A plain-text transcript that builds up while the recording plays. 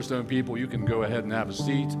Stone people, you can go ahead and have a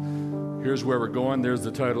seat. Here's where we're going. There's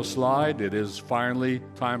the title slide. It is finally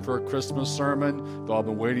time for a Christmas sermon. We've all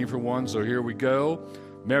been waiting for one, so here we go.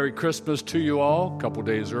 Merry Christmas to you all, a couple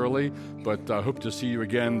days early, but I hope to see you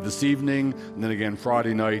again this evening, and then again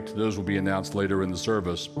Friday night. Those will be announced later in the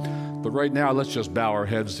service. But right now, let's just bow our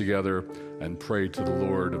heads together and pray to the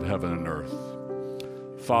Lord of heaven and earth.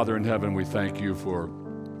 Father in heaven, we thank you for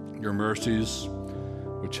your mercies,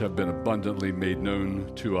 which have been abundantly made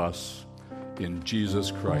known to us in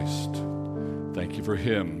Jesus Christ. Thank you for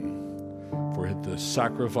him, for the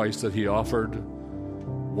sacrifice that he offered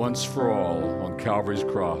once for all on Calvary's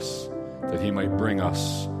cross, that he might bring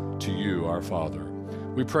us to you, our Father.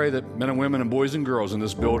 We pray that men and women and boys and girls in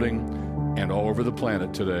this building and all over the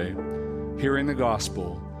planet today, hearing the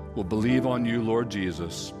gospel, will believe on you, Lord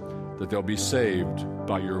Jesus, that they'll be saved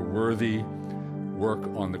by your worthy work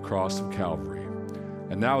on the cross of Calvary.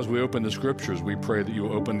 And now as we open the scriptures, we pray that you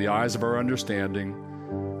will open the eyes of our understanding.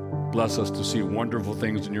 Bless us to see wonderful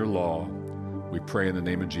things in your law. We pray in the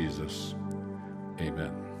name of Jesus.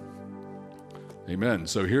 Amen. Amen.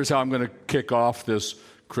 So here's how I'm going to kick off this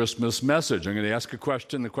Christmas message. I'm going to ask a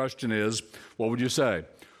question. The question is, what would you say?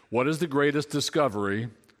 What is the greatest discovery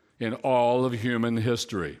in all of human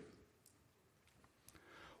history?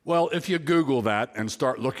 Well, if you Google that and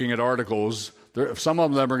start looking at articles, some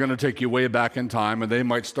of them are going to take you way back in time, and they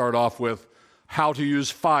might start off with how to use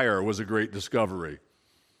fire was a great discovery.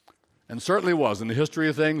 And certainly was. In the history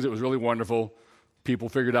of things, it was really wonderful. People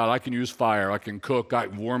figured out I can use fire, I can cook, I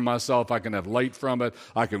can warm myself, I can have light from it,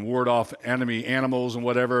 I can ward off enemy animals and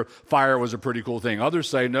whatever. Fire was a pretty cool thing. Others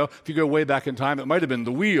say, no, if you go way back in time, it might have been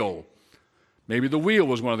the wheel. Maybe the wheel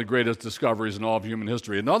was one of the greatest discoveries in all of human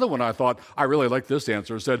history. Another one I thought, I really liked this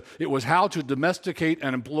answer, said it was how to domesticate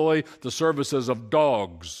and employ the services of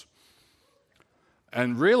dogs.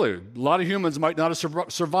 And really, a lot of humans might not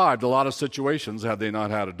have survived a lot of situations had they not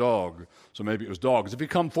had a dog. So maybe it was dogs. If you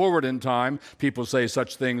come forward in time, people say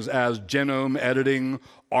such things as genome editing,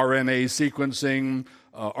 RNA sequencing,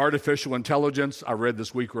 artificial intelligence. I read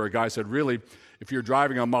this week where a guy said, really, if you're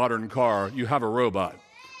driving a modern car, you have a robot.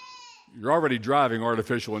 You're already driving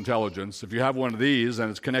artificial intelligence. If you have one of these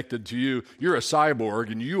and it's connected to you, you're a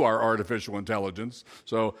cyborg and you are artificial intelligence.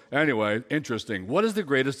 So anyway, interesting. What is the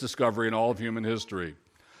greatest discovery in all of human history?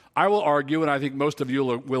 I will argue, and I think most of you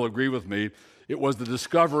will agree with me, it was the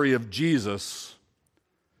discovery of Jesus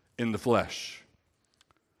in the flesh.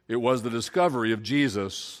 It was the discovery of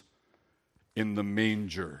Jesus in the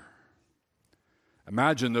manger.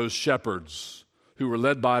 Imagine those shepherds who were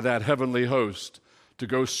led by that heavenly host to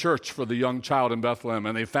go search for the young child in Bethlehem,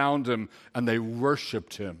 and they found him, and they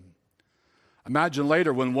worshiped him. Imagine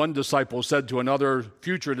later when one disciple said to another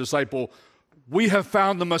future disciple, we have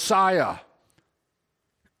found the Messiah.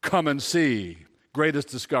 Come and see. Greatest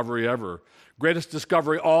discovery ever. Greatest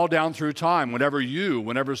discovery all down through time.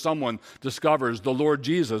 Whenever someone discovers the Lord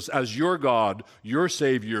Jesus as your God, your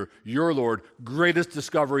Savior, your Lord, greatest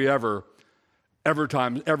discovery ever, every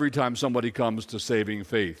time somebody comes to saving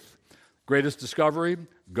faith. Greatest discovery,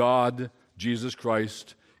 God, Jesus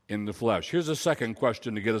Christ in the flesh. Here's a second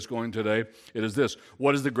question to get us going today. It is this: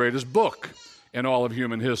 what is the greatest book in all of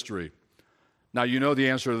human history? Now, you know the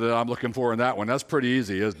answer that I'm looking for in that one. That's pretty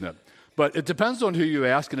easy, isn't it? But it depends on who you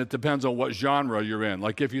ask, and it depends on what genre you're in.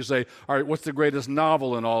 Like if you say, all right, what's the greatest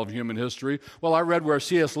novel in all of human history? Well, I read where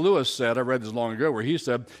C.S. Lewis said, I read this long ago, where he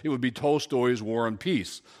said it would be Tolstoy's War and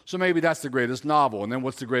Peace. So maybe that's the greatest novel. And then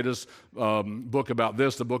what's the greatest book about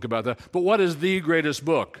this, the book about that? But what is the greatest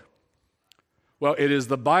book? Well, it is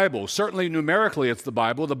the Bible. Certainly numerically it's the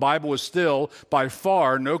Bible. The Bible is still, by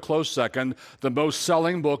far, no close second, the most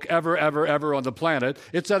selling book ever on the planet.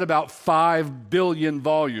 It's at about 5 billion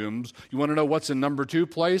volumes. You want to know what's in number 2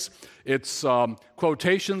 place? It's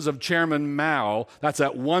Quotations of Chairman Mao. That's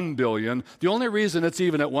at 1 billion. The only reason it's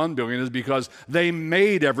even at 1 billion is because they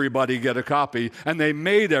made everybody get a copy, and they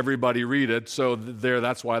made everybody read it. So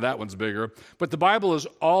that's why that one's bigger. But the Bible is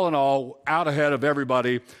all in all out ahead of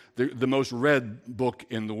everybody. The most read book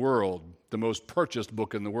in the world, the most purchased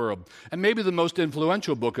book in the world, and maybe the most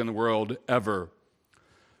influential book in the world ever.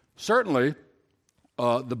 Certainly,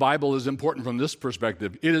 the Bible is important from this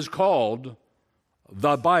perspective. It is called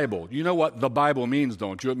the Bible. You know what the Bible means,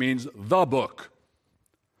 don't you? It means the book.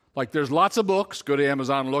 Like there's lots of books, go to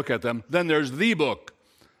Amazon and look at them. Then there's the book.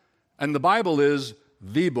 And the Bible is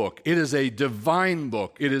the book. It is a divine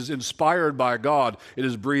book. It is inspired by God. It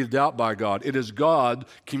is breathed out by God. It is God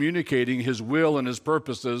communicating his will and his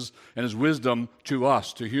purposes and his wisdom to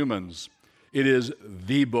us, to humans. It is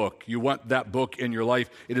the book. You want that book in your life.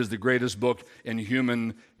 It is the greatest book in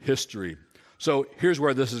human history. So here's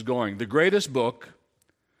where this is going. The greatest book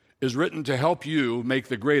is written to help you make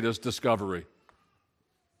the greatest discovery.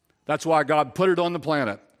 That's why God put it on the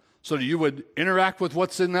planet, so that you would interact with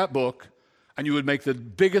what's in that book, and you would make the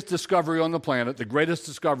biggest discovery on the planet, the greatest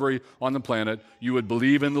discovery on the planet. You would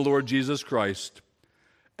believe in the Lord Jesus Christ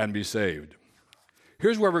and be saved.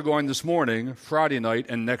 Here's where we're going this morning, Friday night,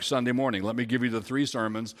 and next Sunday morning. Let me give you the 3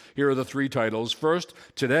 sermons. Here are the 3 titles. First,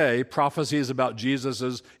 today, Prophecies about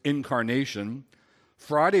Jesus' Incarnation.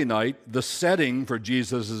 Friday night, the setting for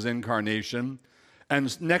Jesus' Incarnation.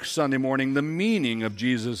 And next Sunday morning, the meaning of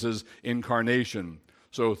Jesus' Incarnation.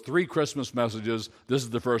 So 3 Christmas messages. This is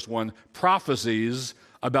the first one, Prophecies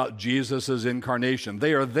about Jesus' Incarnation.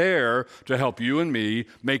 They are there to help you and me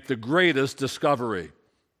make the greatest discovery.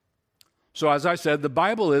 So as I said, the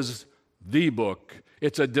Bible is the book.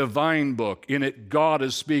 It's a divine book. In it, God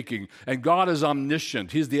is speaking. And God is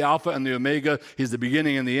omniscient. He's the Alpha and the Omega. He's the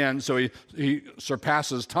beginning and the end. So he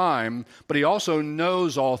surpasses time. But he also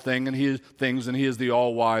knows all things, and he is the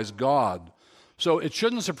all-wise God. So it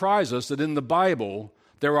shouldn't surprise us that in the Bible,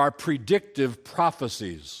 there are predictive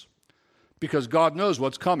prophecies, because God knows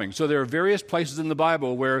what's coming. So there are various places in the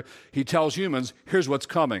Bible where he tells humans, here's what's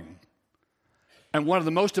coming. And one of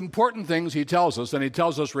the most important things he tells us, and he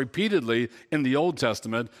tells us repeatedly in the Old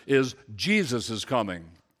Testament, is Jesus is coming.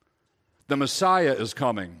 The Messiah is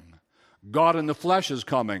coming. God in the flesh is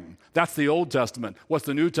coming. That's the Old Testament. What's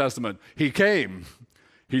the New Testament? He came.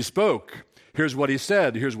 He spoke. Here's what he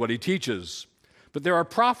said. Here's what he teaches. But there are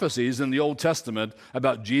prophecies in the Old Testament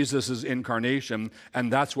about Jesus' incarnation,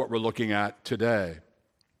 and that's what we're looking at today.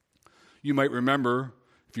 You might remember,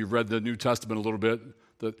 if you've read the New Testament a little bit,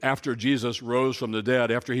 that after Jesus rose from the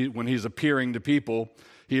dead, when he's appearing to people,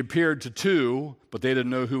 he appeared to 2, but they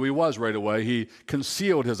didn't know who he was right away. He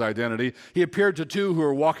concealed his identity. He appeared to 2 who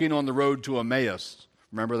were walking on the road to Emmaus.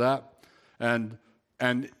 Remember that? And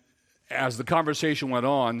as the conversation went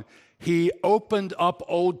on, he opened up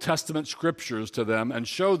Old Testament scriptures to them and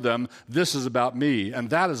showed them, this is about me,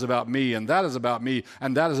 and that is about me, and that is about me,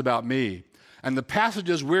 and that is about me. And the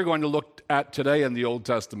passages we're going to look at today in the Old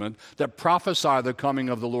Testament that prophesy the coming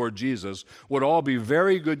of the Lord Jesus would all be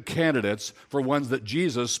very good candidates for ones that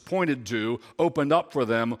Jesus pointed to, opened up for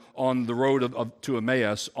them on the road to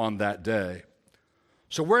Emmaus on that day.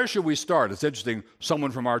 So where should we start? It's interesting,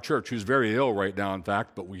 someone from our church who's very ill right now, in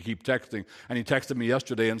fact, but we keep texting, and he texted me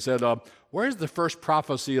yesterday and said, where's the first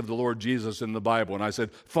prophecy of the Lord Jesus in the Bible? And I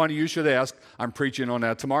said, funny you should ask. I'm preaching on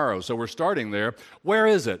that tomorrow. So we're starting there. Where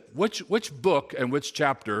is it? Which book and which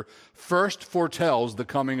chapter first foretells the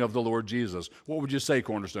coming of the Lord Jesus? What would you say,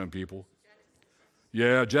 Cornerstone people?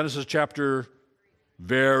 Yeah, Genesis chapter.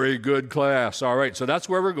 Very good class. All right, so that's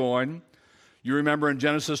where we're going. You remember in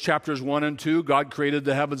Genesis chapters 1 and 2, God created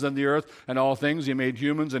the heavens and the earth and all things. He made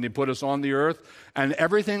humans and he put us on the earth. And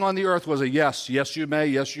everything on the earth was a yes. Yes, you may.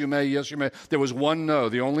 Yes, you may. Yes, you may. There was one no.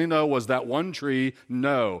 The only no was that one tree,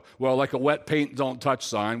 no. Well, like a wet paint don't touch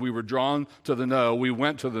sign, we were drawn to the no. We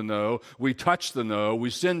went to the no. We touched the no.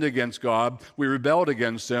 We sinned against God. We rebelled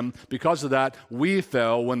against him. Because of that, we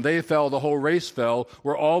fell. When they fell, the whole race fell.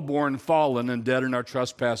 We're all born fallen and dead in our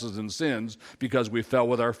trespasses and sins because we fell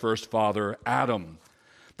with our first father, Adam.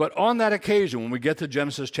 But on that occasion, when we get to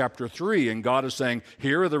Genesis chapter 3, and God is saying,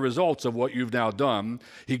 here are the results of what you've now done,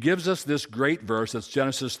 he gives us this great verse. It's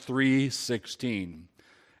Genesis 3:16.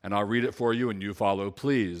 And I'll read it for you, and you follow,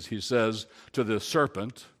 please. He says to the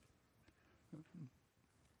serpent,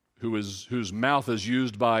 whose mouth is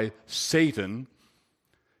used by Satan,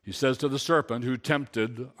 he says to the serpent who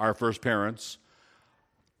tempted our first parents,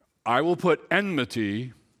 I will put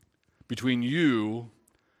enmity between you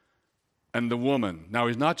and the woman. Now,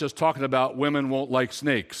 he's not just talking about women won't like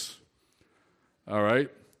snakes, all right?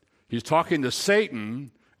 He's talking to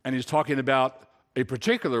Satan, and he's talking about a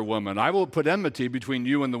particular woman. I will put enmity between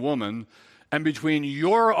you and the woman, and between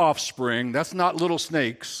your offspring, that's not little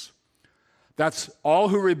snakes, that's all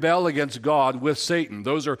who rebel against God with Satan.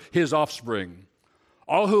 Those are his offspring.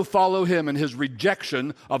 All who follow him in his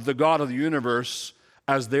rejection of the God of the universe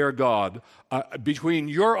as their God. Between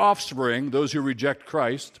your offspring, those who reject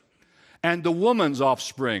Christ, and the woman's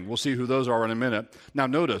offspring. We'll see who those are in a minute. Now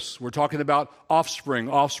notice, we're talking about offspring,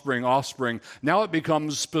 offspring, offspring. Now it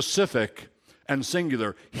becomes specific and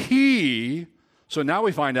singular. He, so now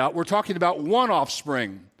we find out we're talking about one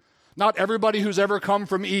offspring. Not everybody who's ever come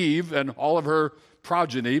from Eve and all of her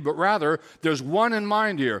progeny, but rather there's one in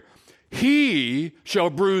mind here. He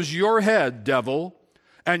shall bruise your head, devil,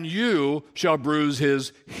 and you shall bruise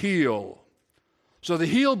his heel. So the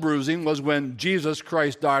heel bruising was when Jesus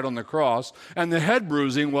Christ died on the cross, and the head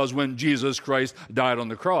bruising was when Jesus Christ died on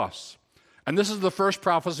the cross. And this is the first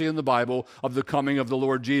prophecy in the Bible of the coming of the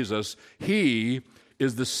Lord Jesus. He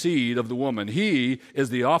is the seed of the woman. He is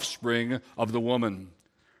the offspring of the woman.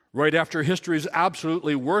 Right after history's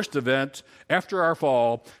absolutely worst event, after our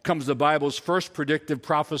fall, comes the Bible's first predictive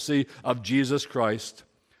prophecy of Jesus Christ.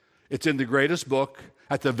 It's in the greatest book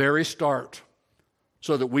at the very start,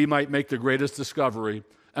 so that we might make the greatest discovery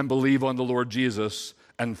and believe on the Lord Jesus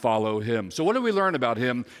and follow him. So what do we learn about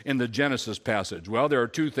him in the Genesis passage? Well, there are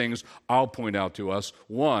two things I'll point out to us.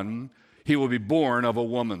 One, he will be born of a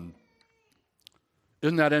woman.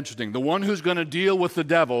 Isn't that interesting? The one who's going to deal with the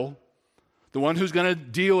devil, the one who's going to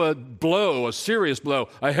deal a blow, a serious blow,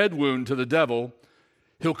 a head wound to the devil,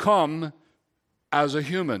 he'll come as a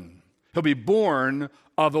human. He'll be born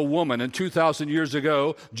of a woman. And 2,000 years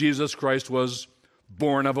ago, Jesus Christ was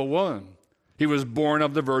born of a woman. He was born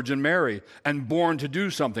of the Virgin Mary and born to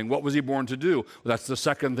do something. What was he born to do? Well, that's the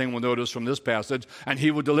second thing we'll notice from this passage. And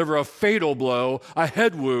he would deliver a fatal blow, a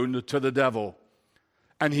head wound to the devil.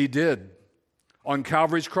 And he did. On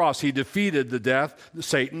Calvary's cross, he defeated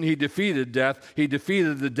Satan. He defeated death. He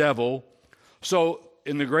defeated the devil. So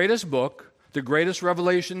in the greatest book, the greatest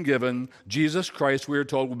revelation given, Jesus Christ, we are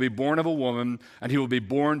told, will be born of a woman, and he will be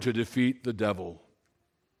born to defeat the devil.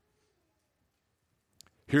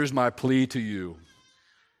 Here's my plea to you.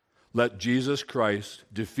 Let Jesus Christ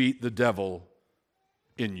defeat the devil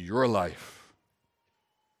in your life.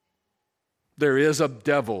 There is a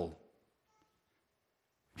devil.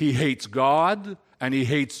 He hates God and he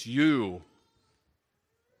hates you.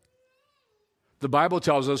 The Bible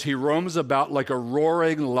tells us he roams about like a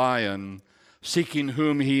roaring lion, seeking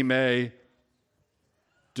whom he may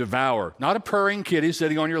devour. Not a purring kitty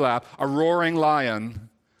sitting on your lap, a roaring lion,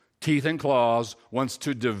 teeth and claws, wants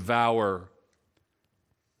to devour.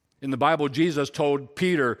 In the Bible, Jesus told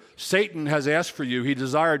Peter, Satan has asked for you. He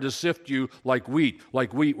desired to sift you like wheat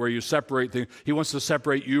where you separate things. He wants to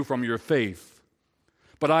separate you from your faith.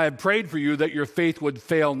 But I have prayed for you that your faith would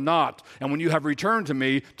fail not. And when you have returned to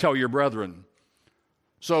me, tell your brethren.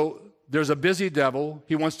 So there's a busy devil.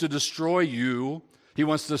 He wants to destroy you. He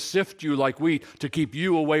wants to sift you like wheat, to keep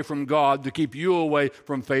you away from God, to keep you away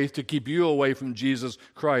from faith, to keep you away from Jesus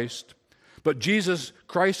Christ. But Jesus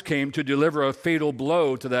Christ came to deliver a fatal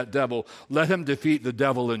blow to that devil. Let him defeat the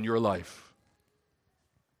devil in your life.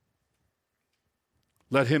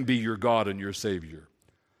 Let him be your God and your Savior.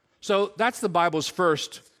 So that's the Bible's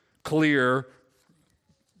first clear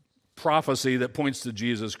prophecy that points to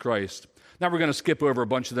Jesus Christ. Now we're going to skip over a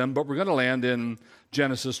bunch of them, but we're going to land in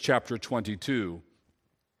Genesis chapter 22.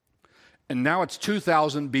 And now it's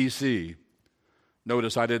 2000 BC.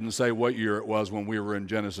 Notice I didn't say what year it was when we were in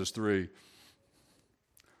Genesis 3.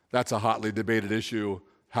 That's a hotly debated issue.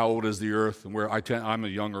 How old is the earth? And I'm a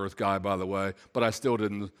young earth guy, by the way, but I still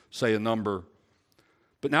didn't say a number.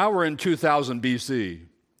 But now we're in 2000 BC,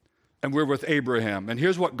 and we're with Abraham. And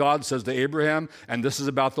here's what God says to Abraham, and this is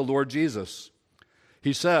about the Lord Jesus.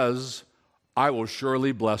 He says, I will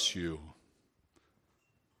surely bless you,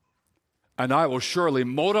 and I will surely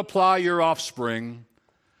multiply your offspring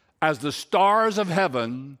as the stars of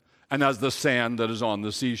heaven and as the sand that is on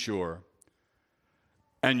the seashore.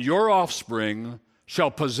 And your offspring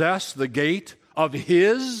shall possess the gate of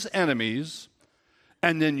his enemies,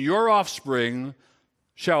 and in your offspring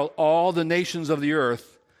shall all the nations of the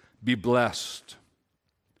earth be blessed.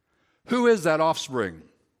 Who is that offspring?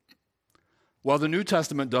 Well, the New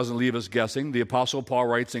Testament doesn't leave us guessing. The Apostle Paul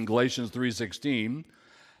writes in Galatians 3:16,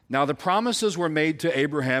 now the promises were made to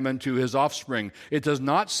Abraham and to his offspring. It does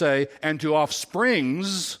not say, and to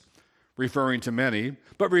offsprings, referring to many,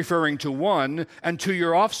 but referring to one, and to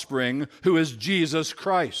your offspring, who is Jesus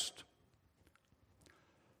Christ.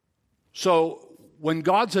 So when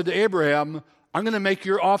God said to Abraham, I'm going to make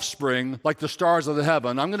your offspring like the stars of the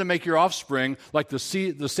heaven, I'm going to make your offspring like the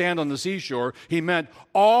sand on the seashore, he meant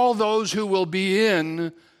all those who will be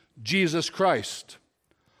in Jesus Christ.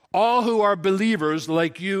 All who are believers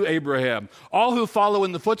like you, Abraham, all who follow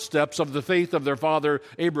in the footsteps of the faith of their father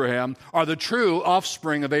Abraham are the true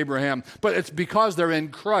offspring of Abraham. But it's because they're in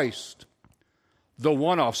Christ, the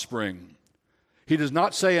one offspring. He does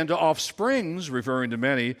not say unto offsprings, referring to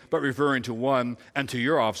many, but referring to one, and to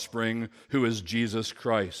your offspring, who is Jesus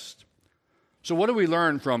Christ. So what do we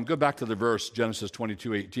learn from, go back to the verse, Genesis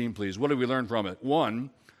 22:18, please. What do we learn from it? One,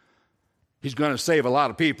 he's going to save a lot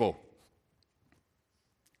of people.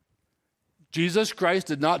 Jesus Christ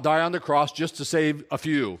did not die on the cross just to save a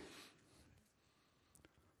few.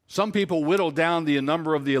 Some people whittle down the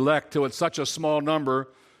number of the elect till it's such a small number,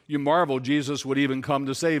 you marvel Jesus would even come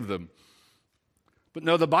to save them. But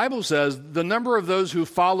no, the Bible says the number of those who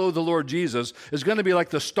follow the Lord Jesus is going to be like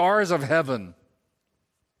the stars of heaven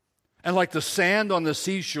and like the sand on the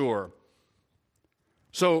seashore.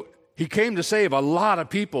 So He came to save a lot of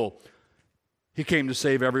people. He came to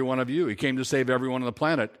save every one of you. He came to save everyone on the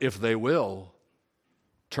planet, if they will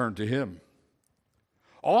turn to him.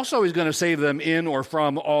 Also, he's going to save them in or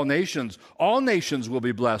from all nations. All nations will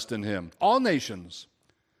be blessed in him. All nations.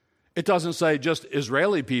 It doesn't say just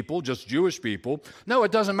Israeli people, just Jewish people. No,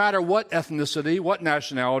 it doesn't matter what ethnicity, what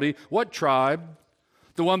nationality, what tribe.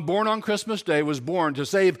 The one born on Christmas Day was born to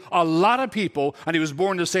save a lot of people, and he was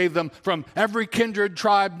born to save them from every kindred,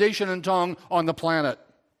 tribe, nation, and tongue on the planet.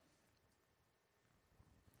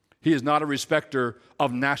 He is not a respecter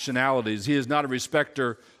of nationalities. He is not a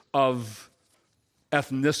respecter of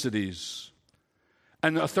ethnicities.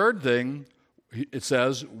 And a third thing, it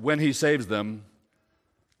says, when he saves them,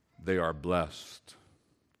 they are blessed.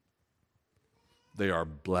 They are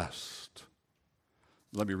blessed.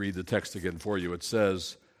 Let me read the text again for you. It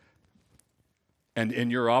says, and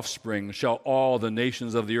in your offspring shall all the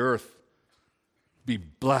nations of the earth be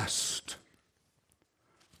blessed.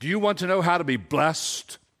 Do you want to know how to be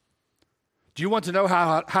blessed? Do you want to know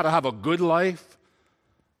how to have a good life?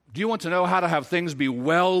 Do you want to know how to have things be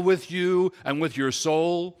well with you and with your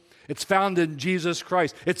soul? It's found in Jesus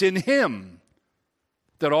Christ. It's in him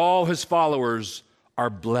that all his followers are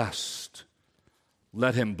blessed.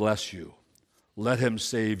 Let him bless you. Let him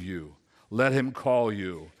save you. Let him call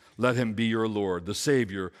you. Let him be your Lord, the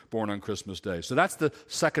Savior born on Christmas Day. So that's the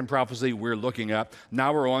second prophecy we're looking at.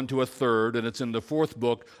 Now we're on to a third, and it's in the fourth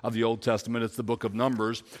book of the Old Testament. It's the book of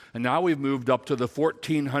Numbers. And now we've moved up to the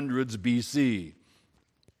 1400s BC.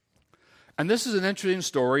 And this is an interesting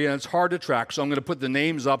story, and it's hard to track, so I'm going to put the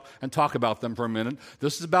names up and talk about them for a minute.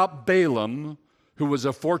 This is about Balaam, who was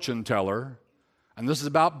a fortune teller, and this is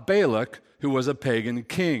about Balak, who was a pagan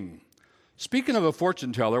king. Speaking of a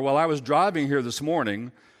fortune teller, while I was driving here this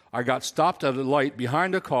morning, I got stopped at a light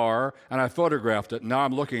behind a car, and I photographed it. Now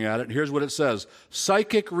I'm looking at it, and here's what it says.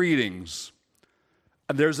 Psychic readings.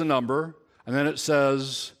 And there's a number, and then it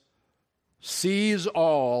says, sees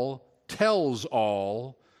all, tells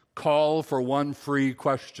all, call for one free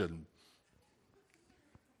question.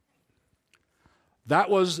 That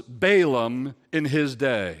was Balaam in his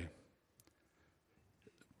day.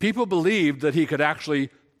 People believed that he could actually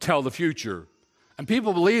tell the future. And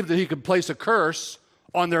people believed that he could place a curse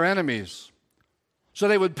on their enemies. So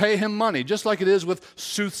they would pay him money, just like it is with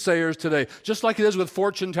soothsayers today, just like it is with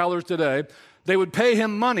fortune tellers today. They would pay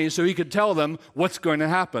him money so he could tell them what's going to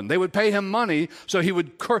happen. They would pay him money so he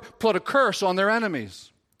would put a curse on their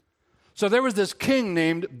enemies. So there was this king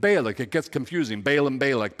named Balak. It gets confusing. Balaam,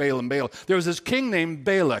 Balak, Balaam, Balak. There was this king named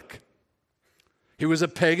Balak. He was a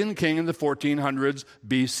pagan king in the 1400s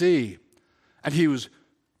BC. And he was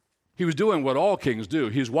doing what all kings do.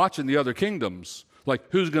 He was watching the other kingdoms. Like,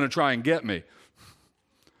 who's going to try and get me?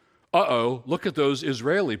 Look at those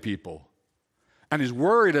Israeli people. And he's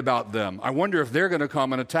worried about them. I wonder if they're going to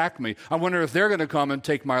come and attack me. I wonder if they're going to come and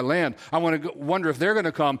take my land. I wonder if they're going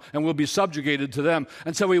to come and we'll be subjugated to them.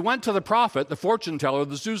 And so he went to the prophet, the fortune teller,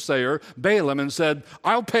 the soothsayer, Balaam, and said,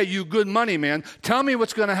 I'll pay you good money, man. Tell me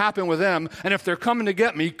what's going to happen with them. And if they're coming to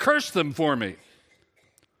get me, curse them for me.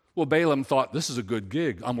 Well, Balaam thought, this is a good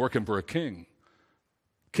gig. I'm working for a king.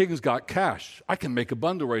 King's got cash. I can make a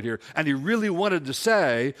bundle right here. And he really wanted to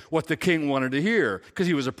say what the king wanted to hear because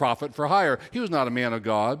he was a prophet for hire. He was not a man of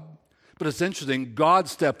God. But it's interesting, God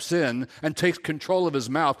steps in and takes control of his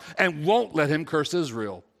mouth and won't let him curse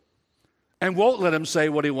Israel and won't let him say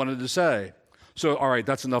what he wanted to say. So, all right,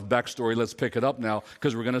 that's enough backstory. Let's pick it up now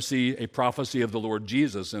because we're going to see a prophecy of the Lord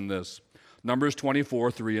Jesus in this. Numbers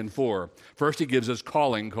 24, 3 and 4. First, he gives his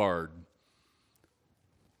calling card.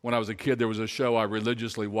 When I was a kid, there was a show I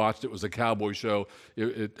religiously watched. It was a cowboy show.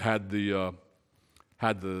 It had the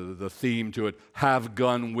theme to it, Have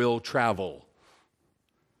Gun Will Travel.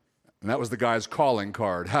 And that was the guy's calling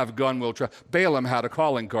card, Have Gun Will Travel. Balaam had a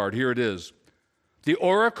calling card. Here it is. The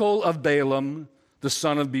oracle of Balaam, the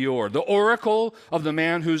son of Beor. The oracle of the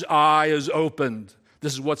man whose eye is opened.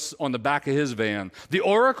 This is what's on the back of his van. The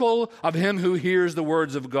oracle of him who hears the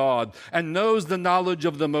words of God and knows the knowledge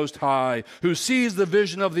of the Most High, who sees the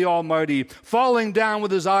vision of the Almighty, falling down with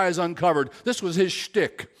his eyes uncovered. This was his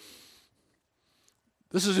shtick.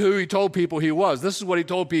 This is who he told people he was. This is what he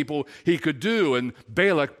told people he could do. And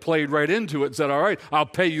Balak played right into it and said, all right, I'll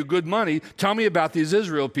pay you good money. Tell me about these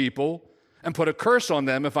Israel people and put a curse on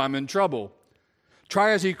them if I'm in trouble.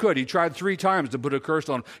 Try as he could. He tried 3 times to put a curse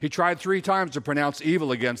on them. He tried 3 times to pronounce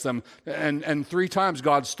evil against them. And 3 times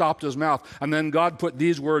God stopped his mouth. And then God put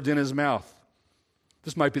these words in his mouth.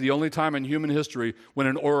 This might be the only time in human history when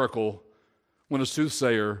an oracle, when a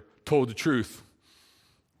soothsayer told the truth.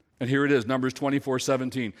 And here it is, Numbers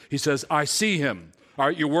 24:17. He says, I see him. All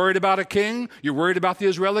right, you're worried about a king? You're worried about the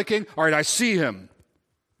Israeli king? All right, I see him,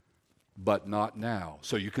 but not now.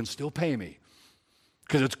 So you can still pay me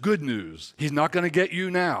because it's good news. He's not going to get you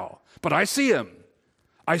now, but I see him.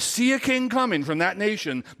 I see a king coming from that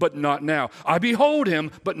nation, but not now. I behold him,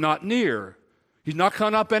 but not near. He's not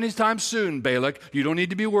coming up anytime soon, Balak. You don't need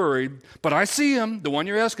to be worried. But I see him, the one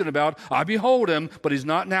you're asking about. I behold him, but he's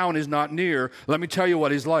not now and he's not near. Let me tell you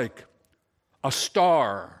what he's like. A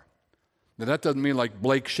star. Now, that doesn't mean like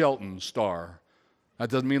Blake Shelton star. That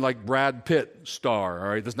doesn't mean like Brad Pitt star,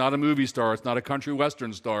 all right? That's not a movie star. It's not a country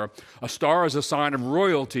western star. A star is a sign of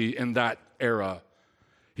royalty in that era.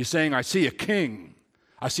 He's saying, I see a king.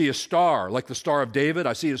 I see a star, like the Star of David.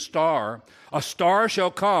 I see a star. A star shall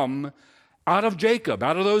come out of Jacob,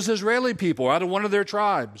 out of those Israeli people, out of one of their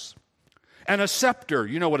tribes. And a scepter,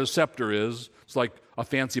 you know what a scepter is. It's like a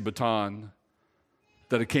fancy baton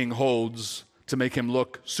that a king holds to make him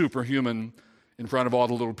look superhuman in front of all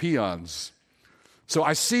the little peons. So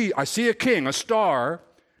I see a king, a star,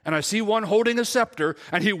 and I see one holding a scepter,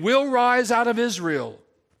 and he will rise out of Israel.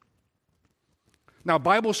 Now,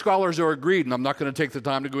 Bible scholars are agreed, and I'm not going to take the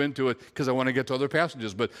time to go into it because I want to get to other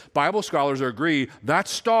passages, but Bible scholars are agreed that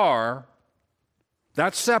star,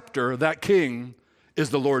 that scepter, that king is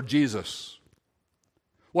the Lord Jesus.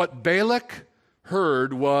 What Balak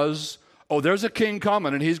heard was, oh, there's a king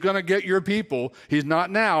coming, and he's going to get your people. He's not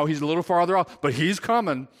now. He's a little farther off, but he's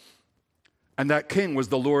coming. And that king was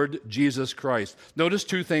the Lord Jesus Christ. Notice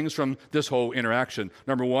two things from this whole interaction.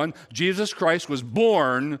 Number one, Jesus Christ was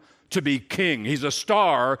born to be king. He's a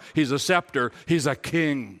star. He's a scepter. He's a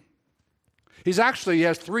king. He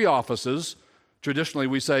has three offices. Traditionally,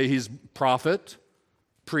 we say he's prophet,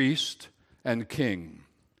 priest, and king.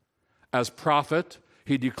 As prophet,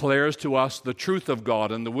 he declares to us the truth of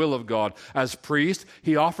God and the will of God. As priest,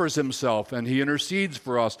 he offers himself and he intercedes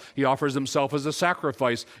for us. He offers himself as a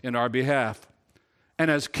sacrifice in our behalf. And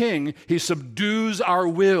as king, he subdues our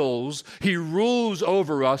wills. He rules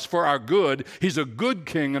over us for our good. He's a good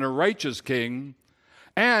king and a righteous king.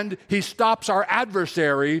 And he stops our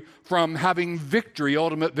adversary from having victory,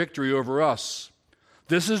 ultimate victory over us.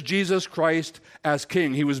 This is Jesus Christ as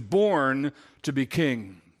king. He was born to be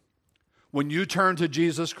king. When you turn to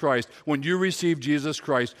Jesus Christ, when you receive Jesus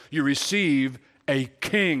Christ, you receive a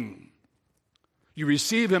king. You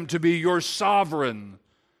receive him to be your sovereign,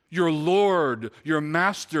 your Lord, your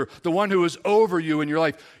master, the one who is over you in your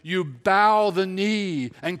life. You bow the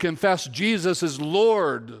knee and confess Jesus is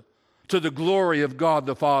Lord to the glory of God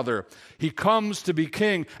the Father. He comes to be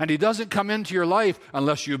king, and he doesn't come into your life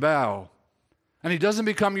unless you bow. And he doesn't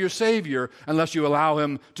become your Savior unless you allow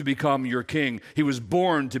him to become your king. He was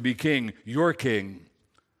born to be king, your king.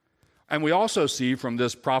 And we also see from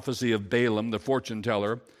this prophecy of Balaam, the fortune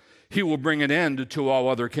teller, he will bring an end to all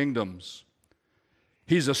other kingdoms.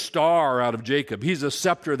 He's a star out of Jacob. He's a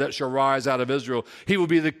scepter that shall rise out of Israel. He will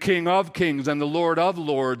be the King of kings and the Lord of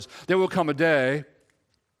lords. There will come a day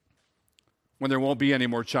when there won't be any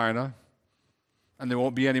more China and there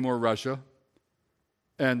won't be any more Russia.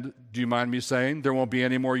 And do you mind me saying, there won't be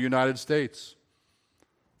any more United States.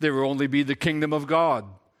 There will only be the kingdom of God.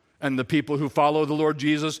 And the people who follow the Lord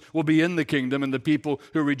Jesus will be in the kingdom, and the people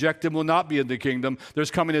who reject him will not be in the kingdom.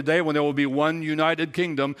 There's coming a day when there will be one united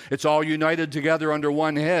kingdom. It's all united together under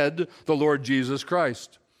one head, the Lord Jesus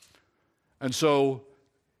Christ. And so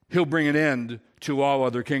he'll bring an end to all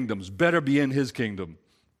other kingdoms. Better be in his kingdom.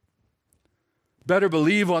 Better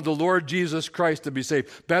believe on the Lord Jesus Christ to be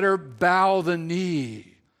saved. Better bow the knee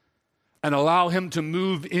and allow him to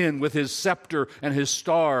move in with his scepter and his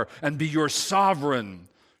star and be your sovereign,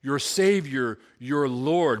 your Savior, your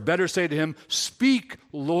Lord. Better say to him, "Speak,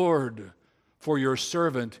 Lord, for your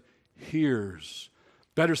servant hears."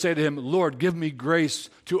 Better say to him, "Lord, give me grace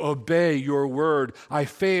to obey your word. I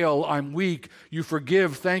fail, I'm weak. You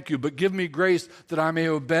forgive, thank you, but give me grace that I may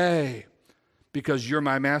obey, because you're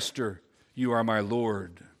my master, you are my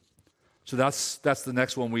Lord." So that's the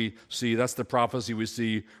next one we see. That's the prophecy we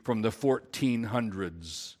see from the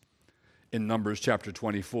 1400s in Numbers chapter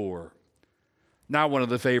 24. Now one of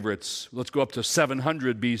the favorites. Let's go up to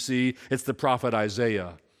 700 BC. It's the prophet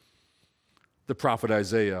Isaiah. The prophet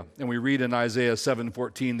Isaiah. And we read in Isaiah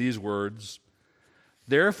 7:14 these words,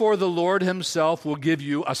 "Therefore the Lord himself will give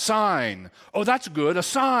you a sign." Oh, that's good, a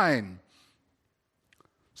sign.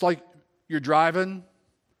 It's like you're driving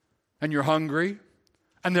and you're hungry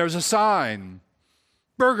and there's a sign.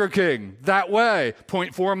 Burger King, that way,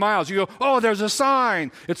 0.4 miles. You go, oh, there's a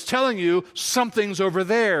sign. It's telling you something's over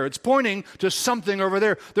there. It's pointing to something over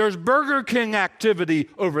there. There's Burger King activity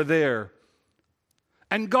over there.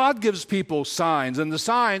 And God gives people signs, and the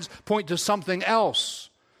signs point to something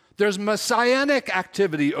else. There's messianic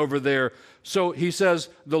activity over there. So he says,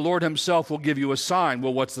 the Lord himself will give you a sign.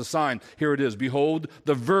 Well, what's the sign? Here it is. Behold,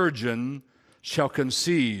 the virgin shall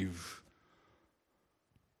conceive.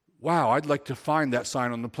 Wow, I'd like to find that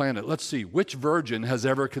sign on the planet. Let's see, which virgin has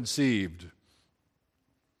ever conceived?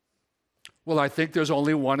 Well, I think there's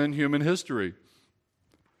only one in human history.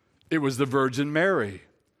 It was the Virgin Mary.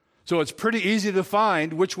 So it's pretty easy to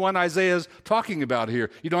find which one Isaiah is talking about here.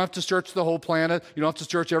 You don't have to search the whole planet. You don't have to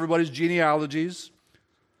search everybody's genealogies.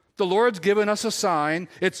 The Lord's given us a sign.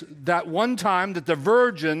 It's that one time that the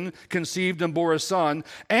virgin conceived and bore a son.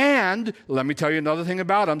 And let me tell you another thing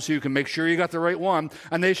about him so you can make sure you got the right one.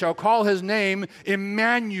 And they shall call his name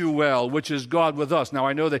Emmanuel, which is God with us. Now,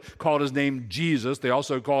 I know they called his name Jesus. They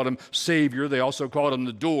also called him Savior. They also called him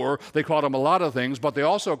the door. They called him a lot of things, but they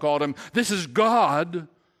also called him, this is God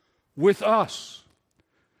with us.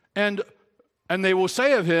 And they will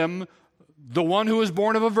say of him, the one who is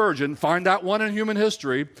born of a virgin, find that one in human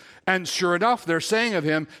history, and sure enough, they're saying of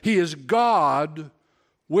him, he is God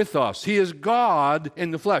with us. He is God in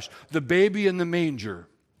the flesh. The baby in the manger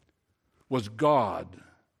was God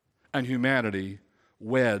and humanity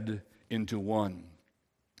wed into one.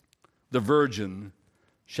 The virgin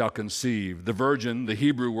shall conceive. The virgin, the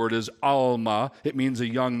Hebrew word is alma. It means a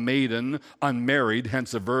young maiden, unmarried,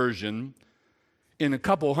 hence a virgin. In a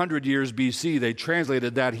couple hundred years BC, they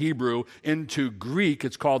translated that Hebrew into Greek.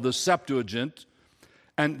 It's called the Septuagint.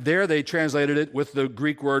 And there they translated it with the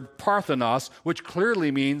Greek word parthenos, which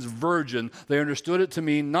clearly means virgin. They understood it to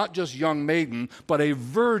mean not just young maiden, but a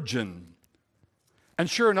virgin. And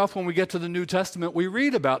sure enough, when we get to the New Testament, we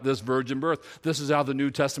read about this virgin birth. This is how the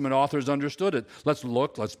New Testament authors understood it.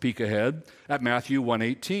 Let's peek ahead at Matthew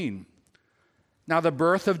 1:18. Now the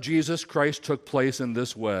birth of Jesus Christ took place in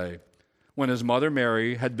this way, when his mother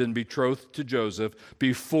Mary had been betrothed to Joseph,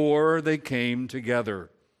 before they came together.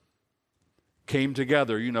 Came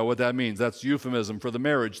together, you know what that means. That's euphemism for the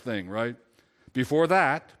marriage thing, right? Before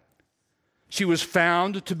that, she was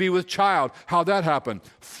found to be with child. How'd that happen?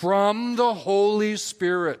 From the Holy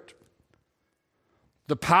Spirit.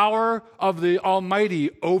 The power of the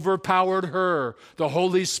Almighty overpowered her. The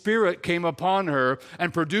Holy Spirit came upon her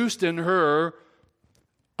and produced in her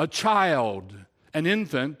a child, an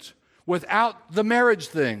infant, without the marriage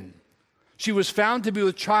thing. She was found to be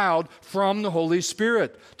with child from the Holy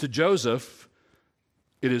Spirit. To Joseph,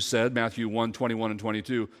 it is said, Matthew 1:21 and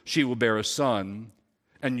 22, she will bear a son,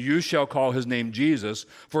 and you shall call his name Jesus,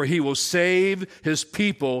 for he will save his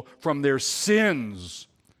people from their sins.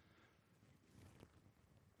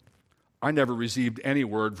 I never received any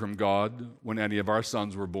word from God when any of our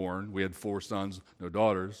sons were born. We had 4 sons, no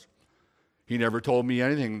daughters. He never told me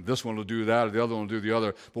anything. This one will do that, or the other one will do the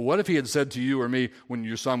other. But what if he had said to you or me when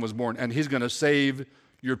your son was born, and he's going to save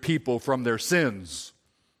your people from their sins?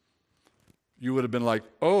 You would have been like,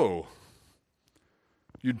 oh.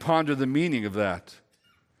 You'd ponder the meaning of that.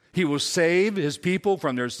 He will save his people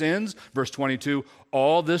from their sins. Verse 22,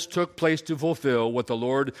 all this took place to fulfill what the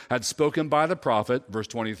Lord had spoken by the prophet. Verse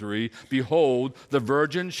 23, behold, the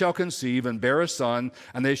virgin shall conceive and bear a son,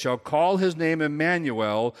 and they shall call his name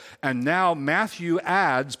Emmanuel. And now Matthew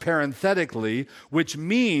adds parenthetically, which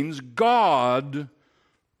means God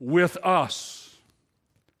with us.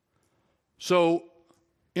 So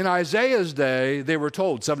in Isaiah's day, they were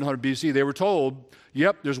told, 700 BC, they were told,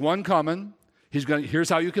 yep, there's one coming. Here's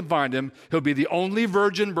how you can find him. He'll be the only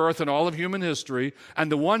virgin birth in all of human history, and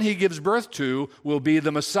the one he gives birth to will be the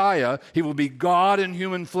Messiah. He will be God in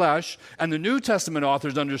human flesh, and the New Testament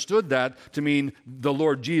authors understood that to mean the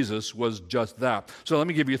Lord Jesus was just that. So let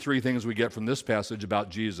me give you 3 things we get from this passage about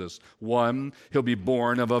Jesus. 1, he'll be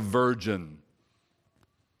born of a virgin.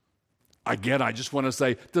 Again, I just want to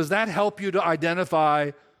say, does that help you to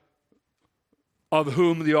identify of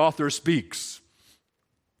whom the author speaks?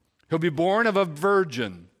 He'll be born of a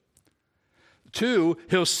virgin. 2,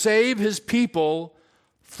 he'll save his people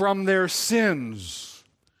from their sins.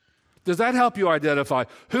 Does that help you identify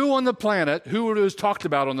who on the planet, who is talked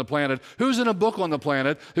about on the planet, who's in a book on the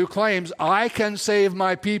planet who claims, I can save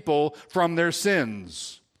my people from their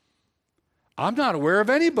sins? I'm not aware of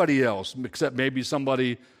anybody else except maybe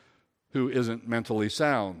somebody who isn't mentally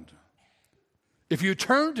sound. If you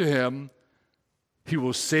turn to him, he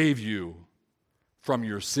will save you from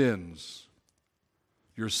your sins.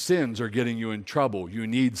 Your sins are getting you in trouble. You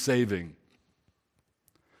need saving.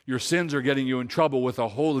 Your sins are getting you in trouble with a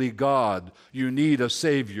holy God. You need a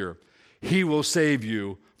Savior. He will save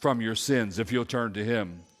you from your sins if you'll turn to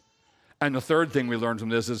him. And the third thing we learn from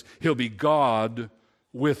this is he'll be God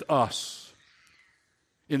with us.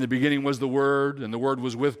 In the beginning was the Word, and the Word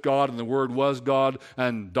was with God, and the Word was God,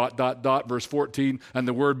 and ... verse 14, and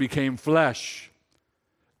the Word became flesh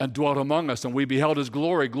and dwelt among us, and we beheld his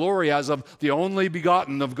glory, glory as of the only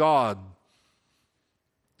begotten of God.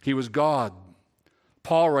 He was God.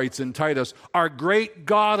 Paul writes in Titus, our great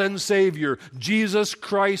God and Savior, Jesus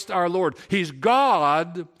Christ our Lord. He's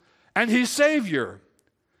God and he's Savior.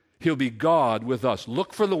 He'll be God with us.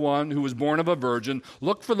 Look for the one who was born of a virgin.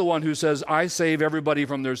 Look for the one who says, I save everybody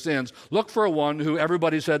from their sins. Look for one who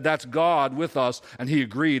everybody said, that's God with us, and he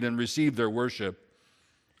agreed and received their worship.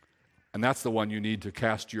 And that's the one you need to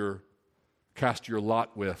cast your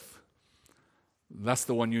lot with. That's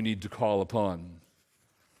the one you need to call upon.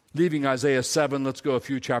 Leaving Isaiah 7, let's go a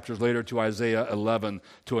few chapters later to Isaiah 11,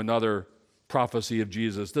 to another prophecy of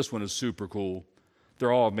Jesus. This one is super cool.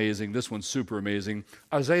 They're all amazing. This one's super amazing.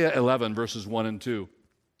 Isaiah 11, verses 1 and 2.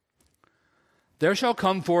 There shall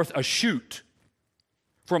come forth a shoot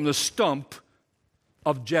from the stump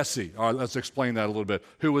of Jesse. All right, let's explain that a little bit.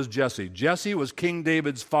 Who was Jesse? Jesse was King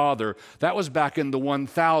David's father. That was back in the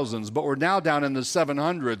 1000s, but we're now down in the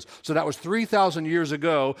 700s. So that was 3,000 years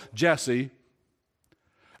ago, Jesse.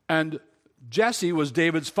 And Jesse was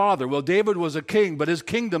David's father. Well, David was a king, but his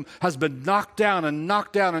kingdom has been knocked down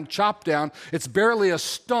and chopped down. It's barely a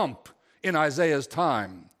stump in Isaiah's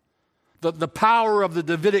time. The power of the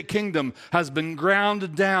Davidic kingdom has been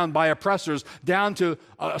ground down by oppressors down to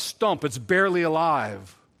a stump. It's barely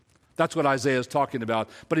alive. That's what Isaiah is talking about.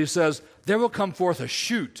 But he says, there will come forth a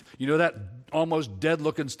shoot. You know that almost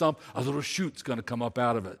dead-looking stump? A little shoot's going to come up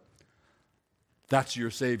out of it. That's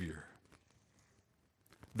your Savior.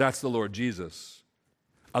 That's the Lord Jesus.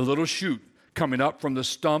 A little shoot coming up from the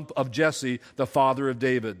stump of Jesse, the father of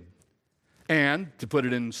David. And, to put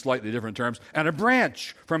it in slightly different terms, and a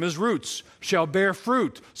branch from his roots shall bear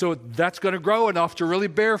fruit. So that's going to grow enough to really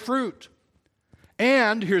bear fruit.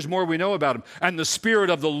 And, here's more we know about him, and the Spirit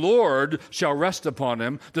of the Lord shall rest upon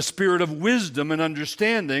him, the Spirit of wisdom and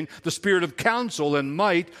understanding, the Spirit of counsel and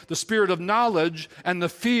might, the Spirit of knowledge and the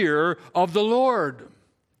fear of the Lord.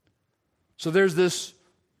 So there's this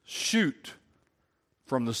shoot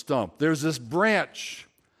from the stump. There's this branch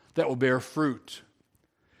that will bear fruit.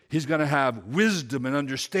 He's going to have wisdom and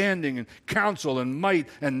understanding and counsel and might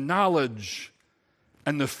and knowledge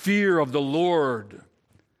and the fear of the Lord.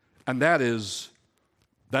 And that is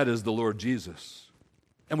the Lord Jesus.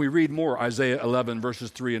 And we read more, Isaiah 11,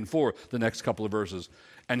 verses 3 and 4, the next couple of verses.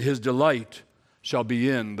 And his delight shall be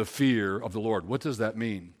in the fear of the Lord. What does that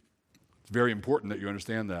mean? It's very important that you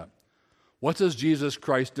understand that. What does Jesus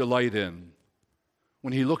Christ delight in?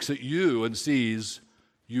 When he looks at you and sees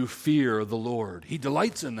you fear the Lord. He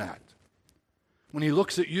delights in that. When he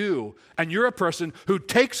looks at you and you're a person who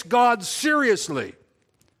takes God seriously.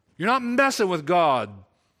 You're not messing with God.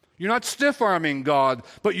 You're not stiff-arming God,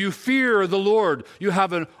 but you fear the Lord. You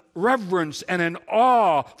have a reverence and an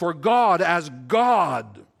awe for God as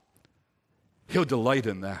God. He'll delight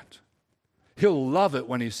in that. He'll love it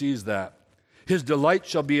when he sees that. His delight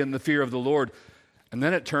shall be in the fear of the Lord. And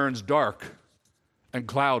then it turns dark and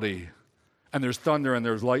cloudy, and there's thunder and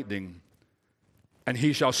there's lightning. And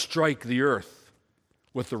he shall strike the earth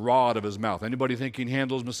with the rod of his mouth. Anybody think he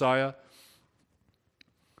handles Messiah?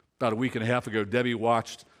 About a week and a half ago, Debbie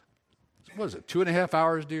watched, 2.5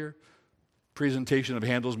 hours, dear? Presentation of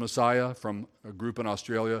Handel's Messiah from a group in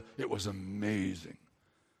Australia. It was amazing.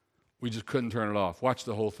 We just couldn't turn it off. Watch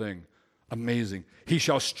the whole thing. Amazing. He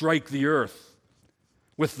shall strike the earth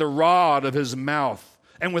with the rod of his mouth,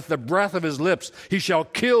 and with the breath of his lips, he shall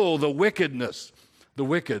kill the wicked.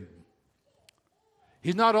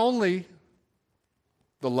 He's not only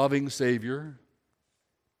the loving Savior,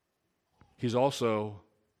 he's also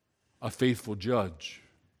a faithful judge.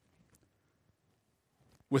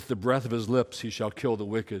 With the breath of his lips, he shall kill the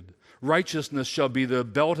wicked. Righteousness shall be the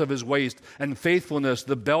belt of his waist, and faithfulness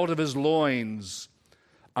the belt of his loins.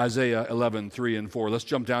 Isaiah 11, 3 and 4. Let's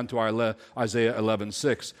jump down to Isaiah 11,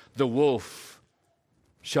 6. The wolf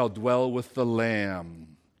shall dwell with the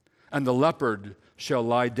lamb, and the leopard shall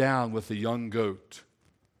lie down with the young goat.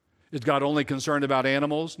 Is God only concerned about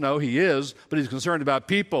animals? No, he is, but he's concerned about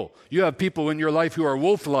people. You have people in your life who are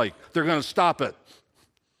wolf-like. They're going to stop it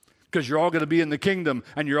because you're all going to be in the kingdom,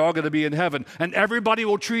 and you're all going to be in heaven, and everybody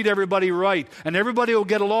will treat everybody right, and everybody will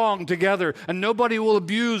get along together, and nobody will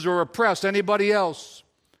abuse or oppress anybody else.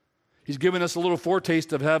 He's given us a little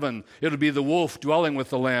foretaste of heaven. It'll be the wolf dwelling with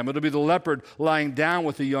the lamb. It'll be the leopard lying down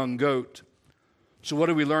with the young goat. So what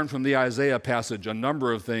do we learn from the Isaiah passage? A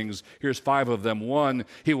number of things. Here's 5 of them. 1,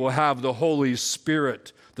 he will have the Holy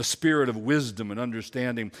Spirit, the spirit of wisdom and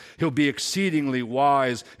understanding. He'll be exceedingly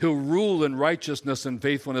wise. He'll rule in righteousness and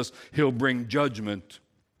faithfulness. He'll bring judgment.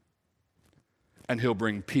 And he'll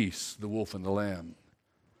bring peace, the wolf and the lamb,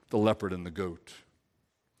 the leopard and the goat.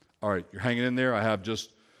 All right, you're hanging in there. I have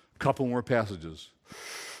just a couple more passages.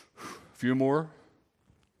 A few more.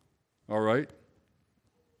 All right.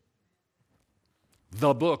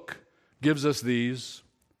 The book gives us these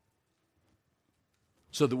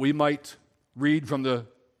so that we might read from the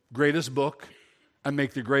greatest book and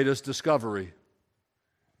make the greatest discovery.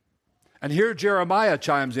 And here Jeremiah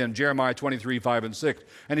chimes in, Jeremiah 23, 5 and 6.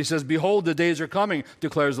 And he says, "Behold, the days are coming,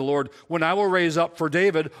 declares the Lord, when I will raise up for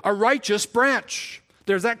David a righteous branch."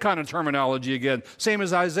 There's that kind of terminology again, same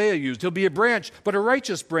as Isaiah used. He'll be a branch, but a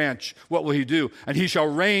righteous branch. What will he do? "And he shall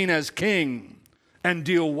reign as king and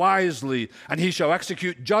deal wisely, and he shall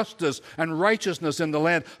execute justice and righteousness in the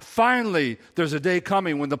land." Finally, there's a day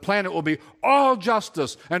coming when the planet will be all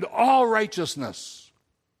justice and all righteousness.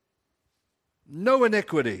 No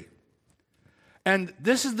iniquity. And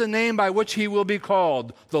this is the name by which he will be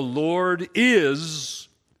called. The Lord is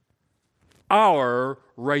our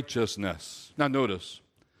righteousness. Now notice,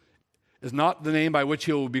 it's not the name by which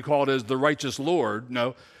he will be called as the righteous Lord.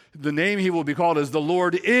 No, the name he will be called as the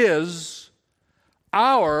Lord is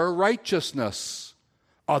our righteousness.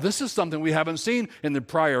 Oh, this is something we haven't seen in the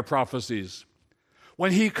prior prophecies.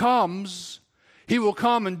 When he comes, he will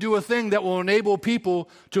come and do a thing that will enable people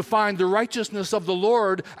to find the righteousness of the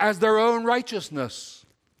Lord as their own righteousness.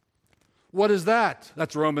 What is that?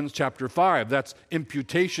 That's Romans chapter 5. That's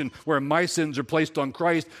imputation, where my sins are placed on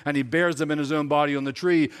Christ and he bears them in his own body on the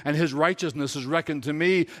tree, and his righteousness is reckoned to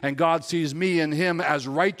me, and God sees me and him as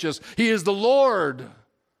righteous. He is the Lord,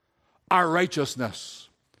 our righteousness.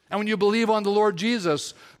 And when you believe on the Lord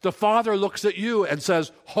Jesus, the Father looks at you and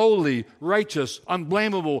says, "Holy, righteous,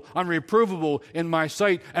 unblameable, unreprovable in my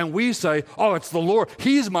sight." And we say, "Oh, it's the Lord.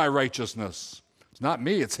 He's my righteousness. It's not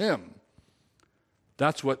me, it's him."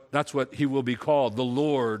 That's what he will be called, the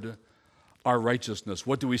Lord, our righteousness.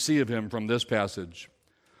 What do we see of him from this passage?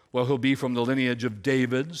 Well, he'll be from the lineage of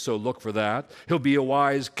David, so look for that. He'll be a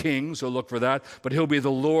wise king, so look for that. But he'll be the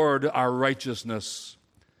Lord, our righteousness.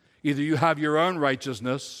 Either you have your own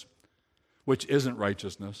righteousness, which isn't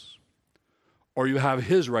righteousness, or you have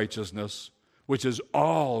his righteousness, which is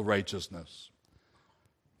all righteousness.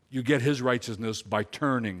 You get his righteousness by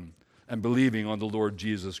turning and believing on the Lord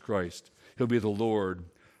Jesus Christ. He'll be the Lord,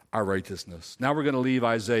 our righteousness. Now we're going to leave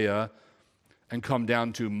Isaiah and come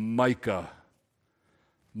down to Micah.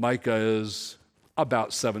 Micah is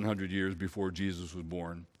about 700 years before Jesus was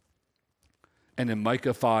born. And in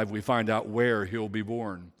Micah 5, we find out where he'll be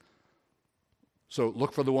born. So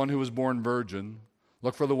look for the one who was born virgin.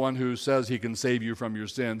 Look for the one who says he can save you from your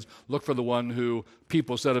sins. Look for the one who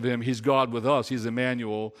people said of him, he's God with us, he's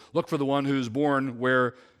Emmanuel. Look for the one who's born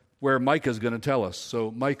where Micah's going to tell us. So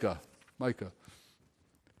Micah.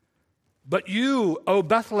 "But you, O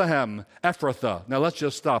Bethlehem, Ephrathah." Now let's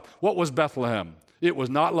just stop. What was Bethlehem? It was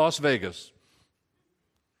not Las Vegas.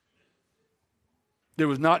 It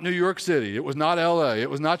was not New York City. It was not LA.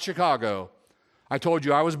 It was not Chicago. I told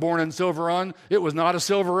you I was born in Silver Run. It was not a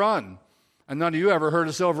Silver Run. And none of you ever heard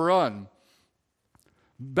of Silver Run.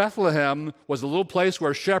 Bethlehem was a little place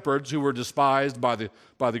where shepherds, who were despised by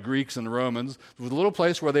the Greeks and the Romans, it was a little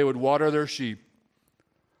place where they would water their sheep.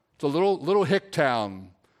 It's a little hick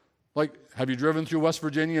town. Like, have you driven through West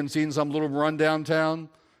Virginia and seen some little rundown town?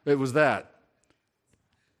 It was that.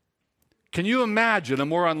 Can you imagine a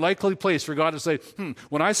more unlikely place for God to say,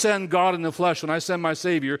 when I send God in the flesh, when I send my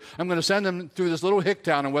Savior, I'm going to send him through this little hick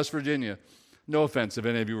town in West Virginia. No offense if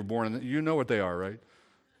any of you were born in that. You know what they are, right?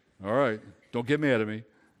 All right. Don't get mad at me.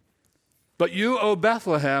 "But you, O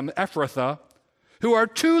Bethlehem, Ephrathah, who are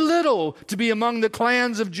too little to be among the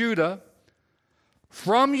clans of Judah,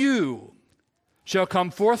 from you shall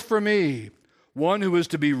come forth for me one who is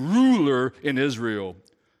to be ruler in Israel."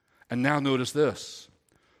 And now notice this.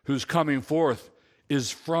 "Whose coming forth is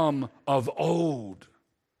from of old,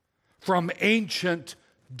 from ancient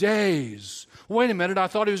days." Wait a minute, I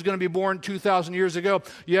thought he was going to be born 2,000 years ago.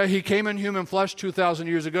 Yeah, he came in human flesh 2,000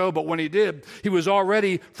 years ago, but when he did, he was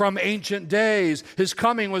already from ancient days. His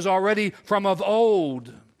coming was already from of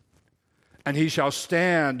old. "And he shall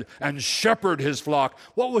stand and shepherd his flock."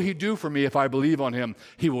 What will he do for me if I believe on him?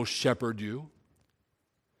 He will shepherd you.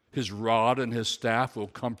 His rod and his staff will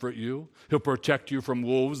comfort you. He'll protect you from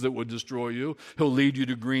wolves that would destroy you. He'll lead you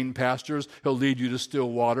to green pastures. He'll lead you to still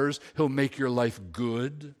waters. He'll make your life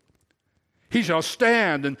good. "He shall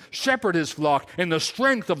stand and shepherd his flock in the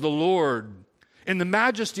strength of the Lord, in the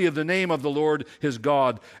majesty of the name of the Lord his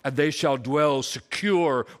God, and they shall dwell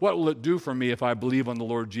secure." What will it do for me if I believe on the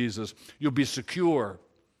Lord Jesus? You'll be secure.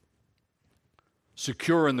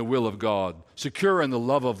 Secure in the will of God. Secure in the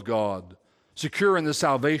love of God. secure in the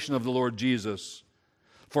salvation of the Lord Jesus.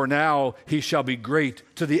 For now he shall be great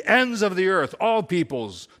to the ends of the earth, all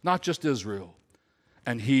peoples, not just Israel,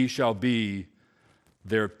 and he shall be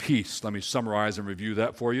their peace. Let me summarize and review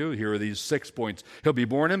that for you. Here are these 6 points. He'll be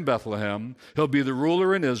born in Bethlehem. He'll be the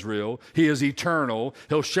ruler in Israel. He is eternal.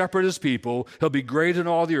 He'll shepherd his people. He'll be great in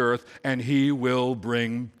all the earth, and he will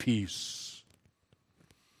bring peace.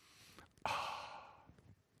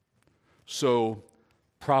 So,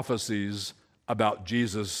 prophecies about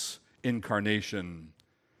Jesus' incarnation.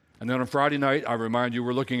 And then on Friday night, I remind you,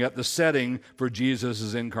 we're looking at the setting for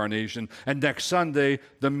Jesus' incarnation. And next Sunday,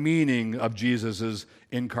 the meaning of Jesus'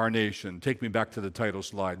 incarnation. Take me back to the title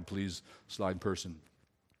slide, please, slide person.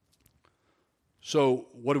 So,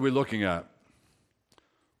 what are we looking at?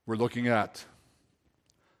 We're looking at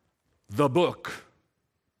the book.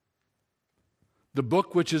 The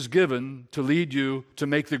book which is given to lead you to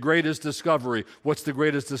make the greatest discovery. What's the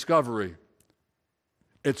greatest discovery?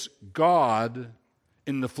 It's God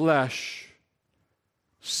in the flesh,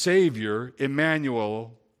 Savior,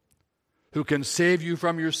 Emmanuel, who can save you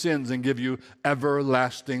from your sins and give you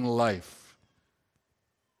everlasting life.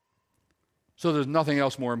 So there's nothing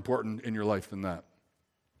else more important in your life than that.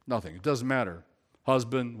 Nothing. It doesn't matter.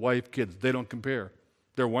 Husband, wife, kids, they don't compare.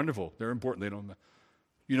 They're wonderful. They're important. They don't matter.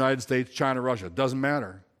 United States, China, Russia, doesn't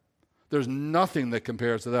matter. There's nothing that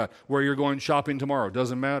compares to that. Where you're going shopping tomorrow,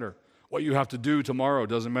 doesn't matter. What you have to do tomorrow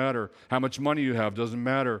doesn't matter. How much money you have doesn't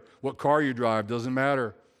matter. What car you drive doesn't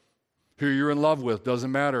matter. Who you're in love with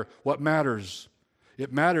doesn't matter. What matters?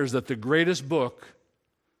 It matters that the greatest book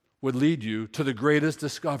would lead you to the greatest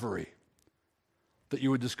discovery. That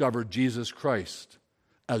you would discover Jesus Christ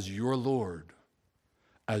as your Lord,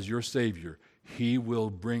 as your Savior. He will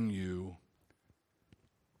bring you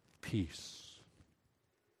peace.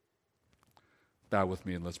 Bow with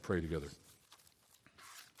me and let's pray together.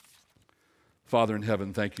 Father in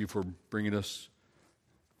heaven, thank you for bringing us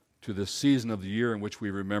to this season of the year in which we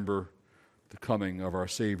remember the coming of our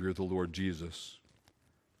Savior, the Lord Jesus.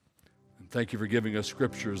 And thank you for giving us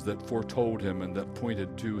scriptures that foretold him and that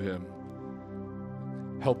pointed to him.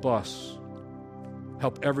 Help us,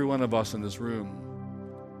 help every one of us in this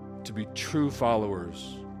room to be true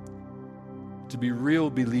followers, to be real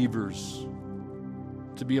believers,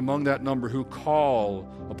 to be among that number who call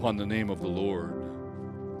upon the name of the Lord.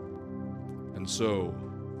 And so,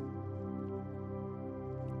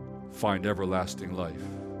 find everlasting life.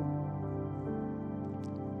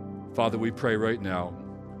 Father, we pray right now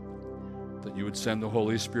that you would send the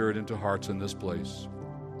Holy Spirit into hearts in this place,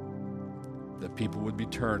 that people would be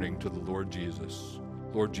turning to the Lord Jesus.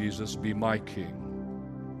 Lord Jesus, be my King.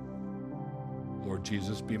 Lord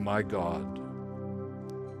Jesus, be my God.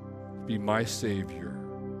 Be my Savior.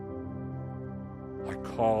 I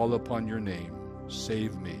call upon your name.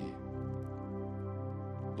 Save me.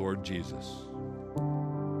 Lord Jesus.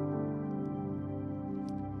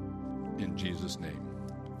 In Jesus' name,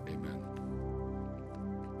 amen.